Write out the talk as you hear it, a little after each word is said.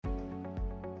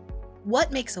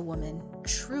What makes a woman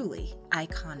truly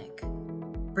iconic?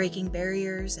 Breaking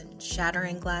barriers and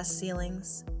shattering glass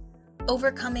ceilings,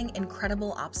 overcoming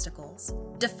incredible obstacles,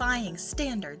 defying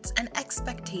standards and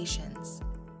expectations.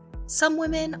 Some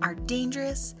women are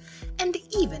dangerous and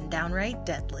even downright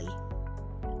deadly.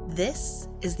 This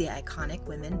is the Iconic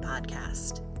Women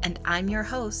Podcast, and I'm your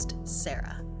host,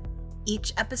 Sarah.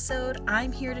 Each episode,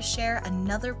 I'm here to share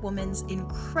another woman's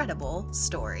incredible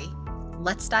story.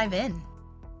 Let's dive in.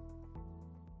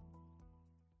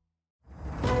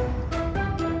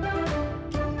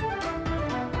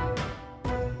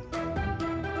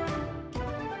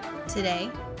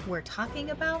 Today, we're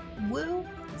talking about Wu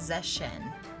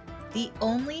Zetian, the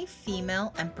only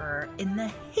female emperor in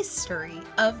the history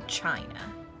of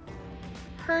China.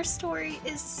 Her story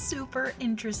is super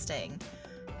interesting,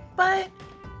 but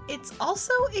it's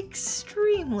also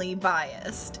extremely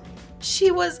biased.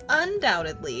 She was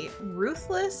undoubtedly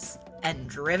ruthless and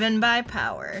driven by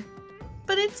power,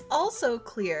 but it's also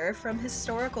clear from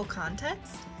historical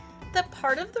context that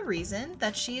part of the reason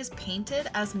that she is painted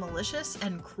as malicious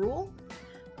and cruel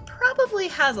probably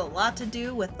has a lot to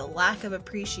do with the lack of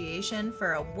appreciation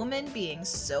for a woman being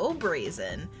so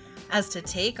brazen as to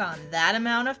take on that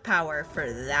amount of power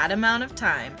for that amount of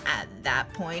time at that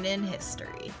point in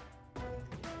history.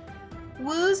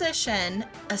 Wu Zetian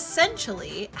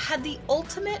essentially had the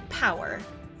ultimate power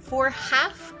for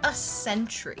half a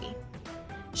century.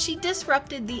 She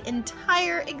disrupted the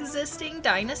entire existing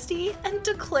dynasty and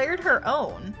declared her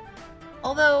own.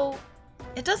 Although,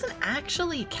 it doesn't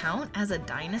actually count as a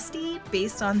dynasty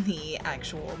based on the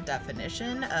actual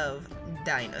definition of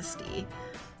dynasty,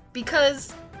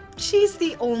 because she's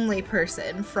the only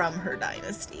person from her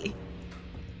dynasty.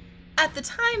 At the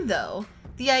time, though,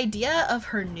 the idea of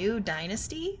her new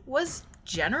dynasty was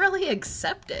generally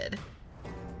accepted.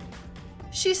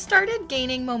 She started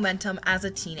gaining momentum as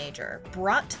a teenager,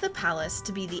 brought to the palace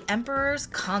to be the emperor's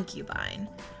concubine.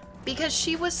 Because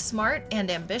she was smart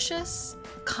and ambitious,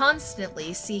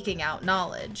 constantly seeking out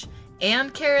knowledge,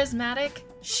 and charismatic,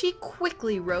 she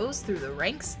quickly rose through the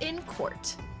ranks in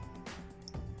court.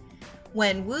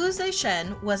 When Wu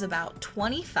Zetian was about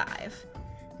 25,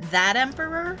 that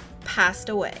emperor passed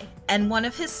away, and one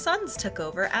of his sons took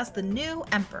over as the new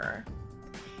emperor.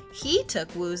 He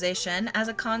took Wu Zetian as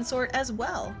a consort as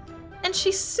well, and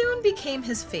she soon became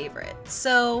his favorite,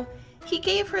 so he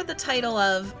gave her the title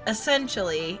of,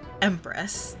 essentially,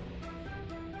 Empress.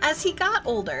 As he got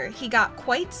older, he got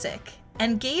quite sick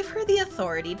and gave her the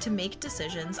authority to make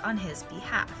decisions on his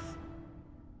behalf.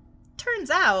 Turns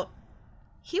out,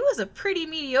 he was a pretty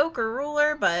mediocre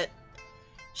ruler, but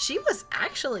she was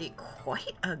actually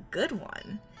quite a good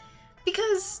one,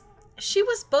 because she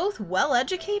was both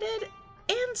well-educated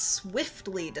and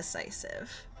swiftly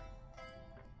decisive.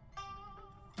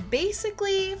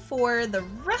 Basically, for the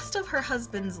rest of her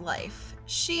husband's life,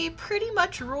 she pretty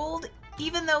much ruled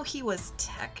even though he was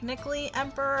technically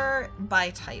emperor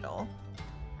by title.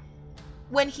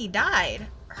 When he died,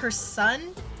 her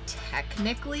son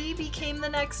technically became the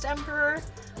next emperor,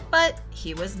 but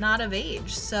he was not of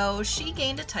age, so she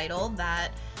gained a title that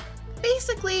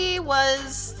basically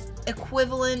was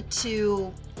equivalent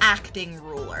to acting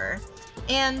ruler,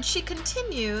 and she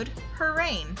continued her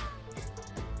reign.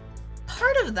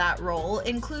 Part of that role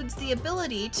includes the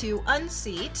ability to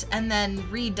unseat and then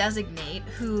redesignate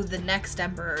who the next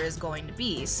emperor is going to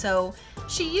be, so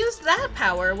she used that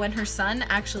power when her son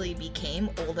actually became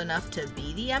old enough to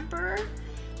be the emperor,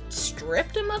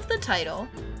 stripped him of the title,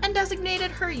 and designated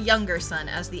her younger son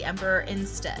as the emperor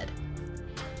instead.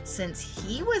 Since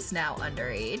he was now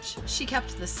underage, she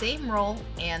kept the same role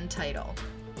and title.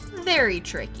 Very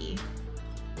tricky.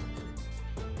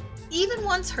 Even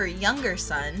once her younger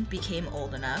son became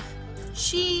old enough,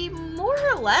 she more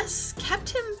or less kept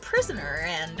him prisoner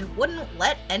and wouldn't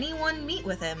let anyone meet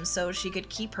with him so she could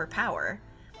keep her power.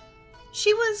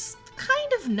 She was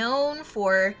kind of known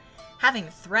for having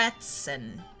threats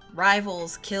and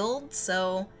rivals killed,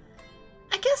 so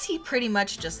I guess he pretty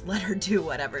much just let her do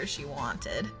whatever she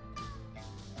wanted.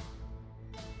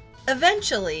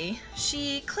 Eventually,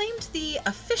 she claimed the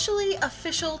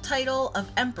official title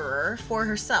of emperor for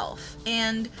herself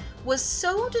and was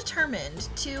so determined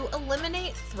to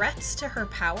eliminate threats to her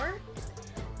power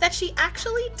that she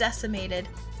actually decimated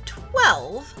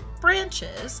 12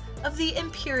 branches of the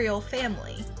imperial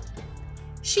family.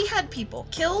 She had people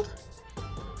killed,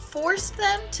 forced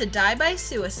them to die by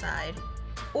suicide,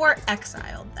 or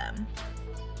exiled them.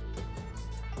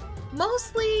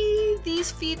 Mostly,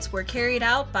 these feats were carried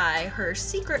out by her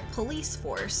secret police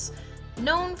force,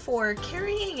 known for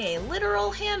carrying a literal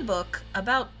handbook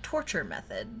about torture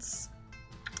methods.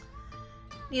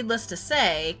 Needless to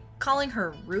say, calling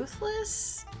her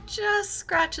ruthless just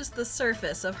scratches the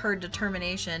surface of her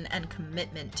determination and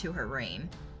commitment to her reign.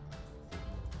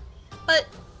 But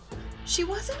she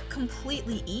wasn't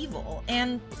completely evil,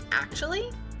 and actually,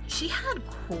 she had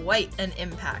quite an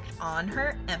impact on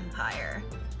her empire.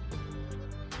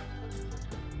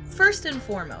 First and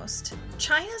foremost,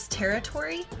 China's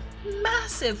territory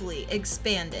massively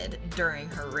expanded during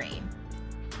her reign,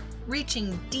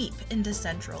 reaching deep into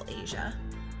Central Asia.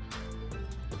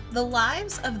 The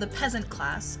lives of the peasant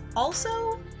class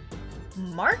also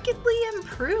markedly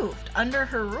improved under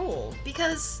her rule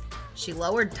because she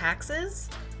lowered taxes,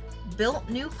 built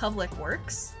new public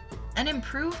works, and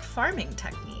improved farming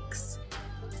techniques.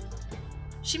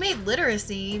 She made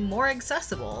literacy more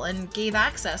accessible and gave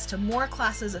access to more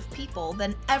classes of people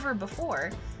than ever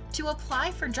before to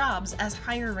apply for jobs as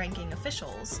higher-ranking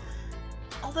officials,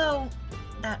 although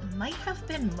that might have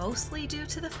been mostly due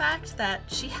to the fact that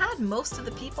she had most of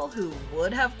the people who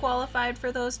would have qualified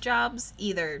for those jobs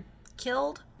either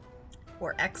killed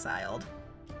or exiled.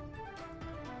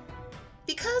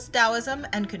 Because Taoism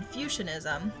and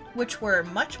Confucianism, which were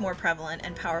much more prevalent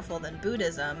and powerful than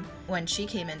Buddhism when she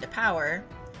came into power,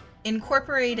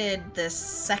 incorporated this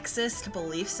sexist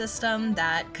belief system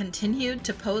that continued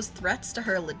to pose threats to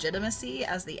her legitimacy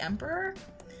as the emperor,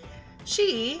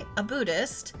 she, a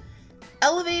Buddhist,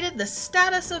 elevated the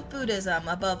status of Buddhism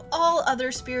above all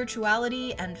other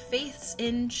spirituality and faiths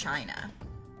in China.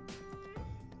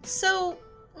 So,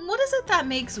 what is it that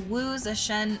makes Wu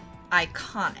Zetian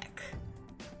iconic?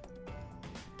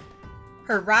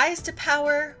 Her rise to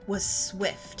power was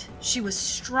swift. She was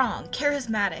strong,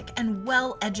 charismatic, and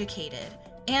well-educated.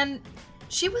 And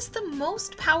she was the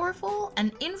most powerful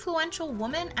and influential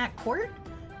woman at court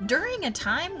during a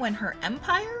time when her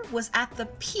empire was at the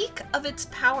peak of its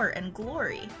power and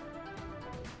glory.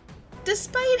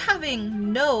 Despite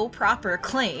having no proper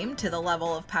claim to the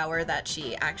level of power that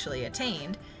she actually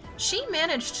attained, she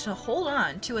managed to hold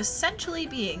on to essentially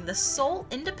being the sole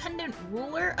independent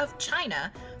ruler of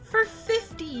China for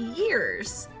 50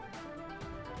 years.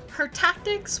 Her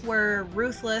tactics were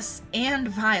ruthless and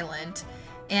violent,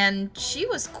 and she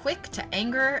was quick to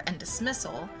anger and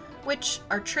dismissal, which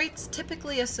are traits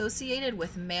typically associated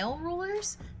with male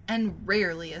rulers and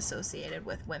rarely associated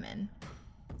with women.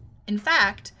 In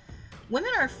fact,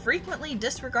 women are frequently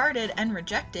disregarded and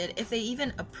rejected if they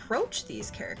even approach these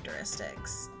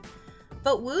characteristics.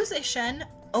 But Wu Zetian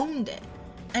owned it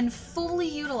and fully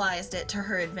utilized it to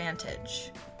her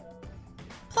advantage.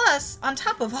 Plus, on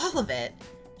top of all of it,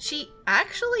 she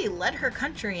actually led her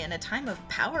country in a time of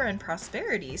power and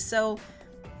prosperity, so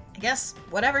I guess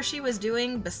whatever she was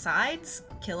doing besides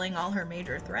killing all her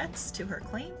major threats to her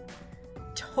claim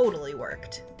totally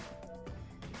worked.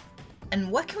 And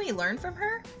what can we learn from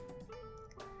her?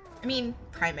 I mean,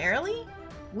 primarily,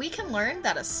 we can learn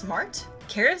that a smart,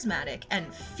 charismatic,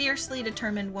 and fiercely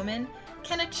determined woman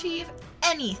can achieve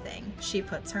anything she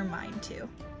puts her mind to.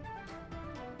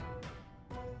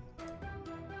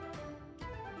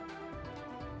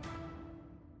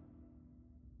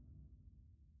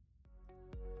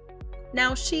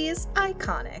 Now she's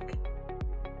iconic.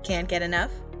 Can't get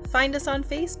enough? Find us on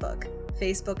Facebook,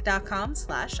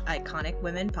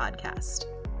 facebook.com/iconicwomenpodcast.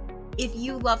 If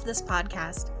you love this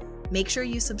podcast, make sure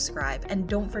you subscribe and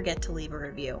don't forget to leave a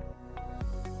review.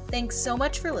 Thanks so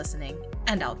much for listening,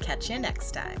 and I'll catch you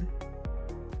next time.